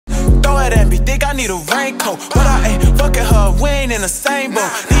boy that be think I need a raincoat, but I ain't fucking her, we ain't in the same boat.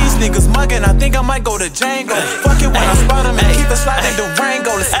 These niggas mugging, I think I might go to Django. Fuck it when I spot him and keep it sliding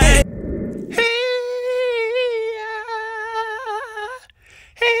Durango. Let's get it.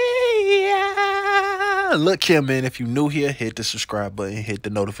 Look here, man, if you new here, hit the subscribe button, hit the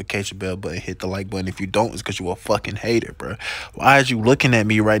notification bell button, hit the like button. If you don't, it's because you a fucking hater, bro. Why is you looking at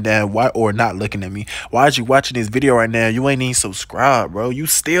me right now? Why, or not looking at me? Why is you watching this video right now? You ain't even subscribed, bro. You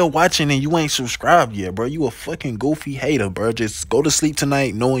still watching and you ain't subscribed yet, bro. You a fucking goofy hater, bro. Just go to sleep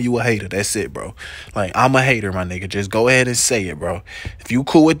tonight knowing you a hater. That's it, bro. Like, I'm a hater, my nigga. Just go ahead and say it, bro. If you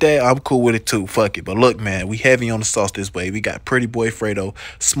cool with that, I'm cool with it too. Fuck it. But look, man, we heavy on the sauce this way. We got Prettyboyfredo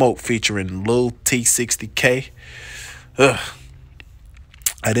Smoke featuring LilT60K. Ugh.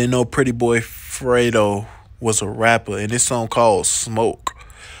 I didn't know Prettyboyfredo was a rapper, and this song called Smoke.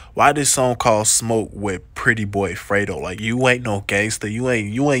 Why this song called Smoke with Prettyboyfredo? Like, you ain't no gangster. You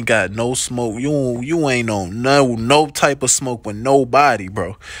ain't got no smoke. You ain't on no type of smoke with nobody,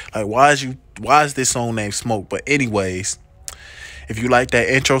 bro. Like, why is this song named Smoke? But anyways, if you like that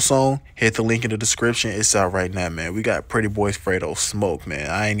intro song, hit the link in the description. It's out right now, man. We got Prettyboyfredo Smoke, man.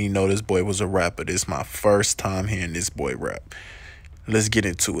 I ain't even know this boy was a rapper. This is my first time hearing this boy rap. Let's get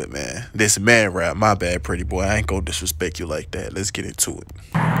into it, man. This man rap. My bad, Pretty Boy. I ain't gonna disrespect you like that. Let's get into it.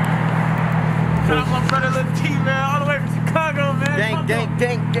 Shout out my brother LilT, man. All the way from Chicago, man.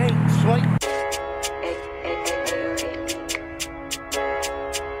 Gang, sweet.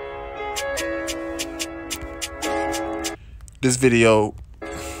 This video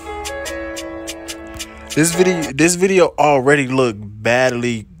already look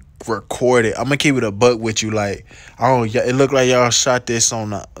badly recorded. I'm gonna keep it a buck with you. Like, it looked like y'all shot this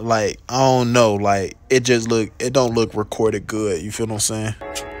on a, like, I don't know, like, it don't look recorded good. You feel what I'm saying?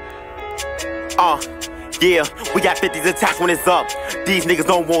 Yeah, we got 50s attached when it's up. These niggas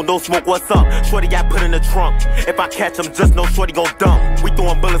don't want no smoke, what's up? Shorty got put in the trunk. If I catch him, just know Shorty gon' dump. We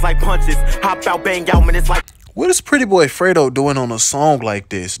throwing bullets like punches. Hop out, bang out, man, it's like. What is Prettyboyfredo doing on a song like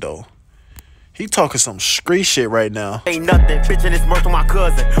this, though? He talking some street shit right now. Ain't nothing, bitch, and it's murder my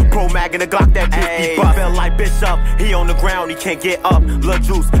cousin. Pro mag in the Glock, that bitch be bust. Feel like Bishop, he on the ground, he can't get up. Lil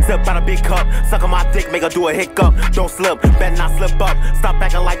Juice, sip out a big cup. Suck on my dick, make her do a hiccup. Don't slip, better not slip up. Stop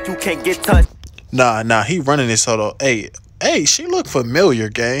acting like you can't get touched. Nah, he running this hold on. Hey, she look familiar,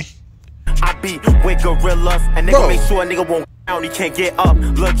 gang. I be with gorillas, and nigga make sure a nigga won't down, he can't get up.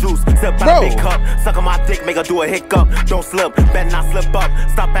 Lil Juice, sip out a big cup. Suck on my dick, make her do a hiccup. Don't slip, better not slip up.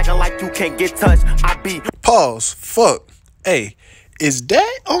 Stop acting like you can't get touched. I be. Pause. Fuck. Hey, is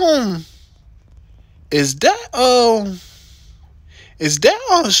that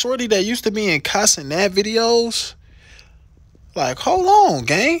shorty that used to be in Casanat videos? Like, hold on,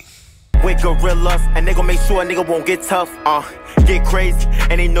 gang. With gorillas, and they gon' make sure a nigga won't get tough. Get crazy,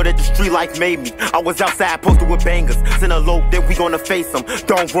 and they know that the street life made me. I was outside posted with bangers. Send a low, then we gonna face them.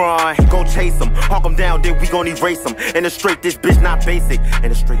 Don't run, go chase them. Hawk them down, then we gon' erase them. In the straight, this bitch not basic. In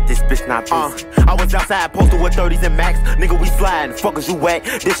the straight, this bitch not basic. I was outside posted with 30s and max. Nigga, we sliding. Fuckers, you whack.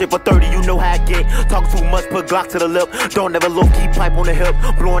 This shit for 30, you know how I get. Talk too much, put Glock to the lip. Don't never look, keep pipe on the hip.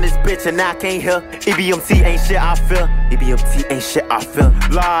 Blowing this bitch, and I can't hear. EBMT ain't shit I feel. EBMT ain't shit I feel.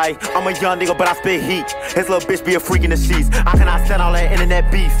 Lie, I'm a young nigga, but I spit heat. His little bitch be a freak in the sheets. I cannot stand all that internet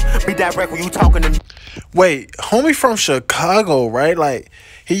beef. Be direct when you talking to me. Wait, homie from Chicago, right? Like,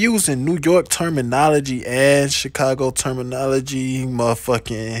 he using New York terminology and Chicago terminology.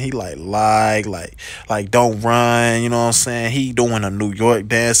 Motherfucking, he like lie, like don't run. You know what I'm saying? He doing a New York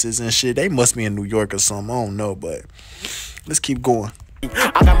dances and shit. They must be in New York or something. I don't know, but let's keep going.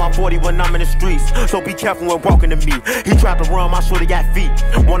 I got my 40 when I'm in the streets, so be careful when walking to me. He tried to run, my shorty got feet.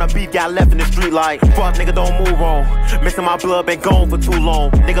 Wanna beef, got left in the street like, fuck nigga, don't move on. Missing my blood, been gone for too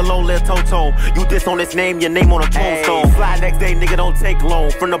long. Nigga, low live toe-tone. You diss on this name, your name on a tombstone. Fly next day, nigga, don't take long.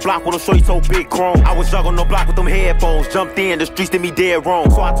 From the block with a shorty so big grown. I was juggling the block with them headphones. Jumped in, the streets did me dead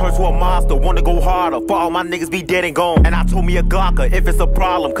wrong. So I turned to a monster, wanna go harder. For all my niggas be dead and gone. And I told me a Glocker, if it's a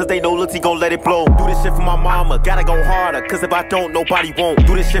problem, cause they know LilT gon' let it blow. Do this shit for my mama, gotta go harder. Cause if I don't, nobody won't.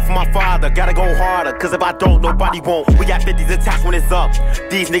 Do this shit for my father, gotta go harder. Cause if I don't, nobody won't. We got 50s attached when it's up.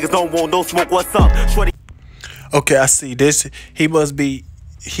 These niggas don't want no smoke, what's up? Shorty. Okay, I see this. He must be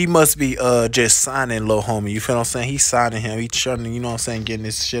just signing Lil Homie. You feel what I'm saying? He's signing him. He trying to, you know what I'm saying, getting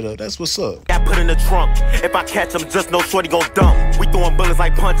this shit up. That's what's up. Got put in the trunk. If I catch him, just know Shorty gon' dump. We throwing bullets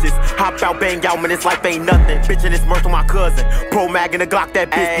like punches. Hop out, bang out, man, this life ain't nothing. Bitch, and it's murder my cousin. Pro mag in the Glock, that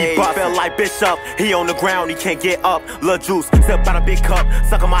bitch be bust. Feel like Bishop, he on the ground, he can't get up. Lil Juice, sip out a big cup.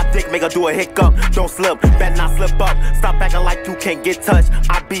 Suck on my dick, make her do a hiccup. Don't slip, better not slip up. Stop acting like you can't get touched.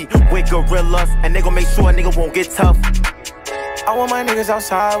 I be with gorillas, and they gon' make sure a nigga won't get tough. I want my niggas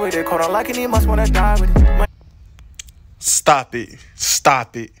outside with it. Cold, I like it, he must wanna die with it. Stop it.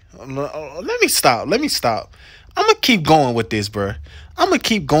 Stop it. Let me stop. I'm going to keep going with this, bruh. I'm going to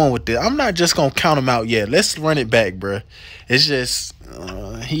keep going with this. I'm not just going to count him out yet. Let's run it back, bruh. It's just,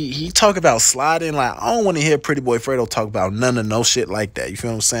 he talk about sliding. Like, I don't want to hear Prettyboyfredo talk about none of no shit like that. You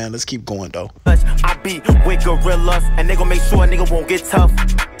feel what I'm saying? Let's keep going, though. I be with gorillas, and they gon' make sure a nigga won't get tough.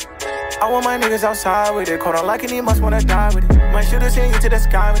 I want my niggas outside with it. Cold, I like it, he must wanna die with it. My shooter send you to the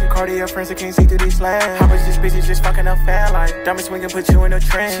sky with it. Cardio friends that can't see through these lands. How much this bitch is just fucking up fan like diamond swinging, put you in a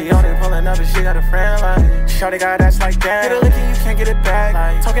trance. She on it pulling up and she got a friend like shawty got ass like that. Get a lick and you can't get it back.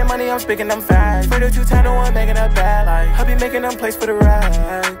 Like talking money, I'm speaking them facts. Fredo 210 to 1 making a bad like hubby making them place for the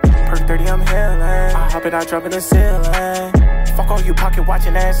ride. Perk 30, I'm healing. I hop it, I drop in the ceiling. Fuck all you pocket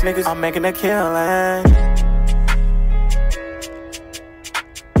watching ass niggas. I'm making a killing.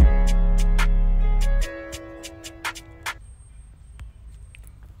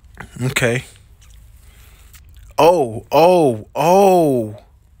 Okay. Oh.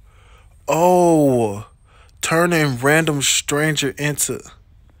 Turning random stranger into...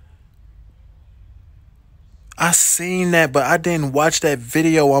 I seen that, but I didn't watch that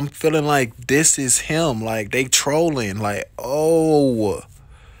video. I'm feeling like this is him. Like, they trolling. Like, oh.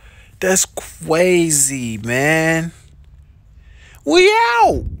 That's crazy, man. We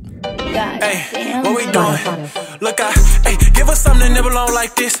out. Hey, what we doing? Look out, hey, give us something to nibble on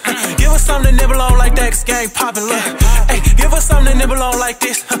like this. Give us something to nibble on like that, 'cause gang poppin', look. Hey, give us something to nibble on like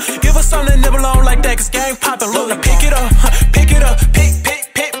this. Give us something to nibble on like that, 'cause gang poppin', look. Now pick it up, pick it up,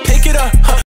 pick it up.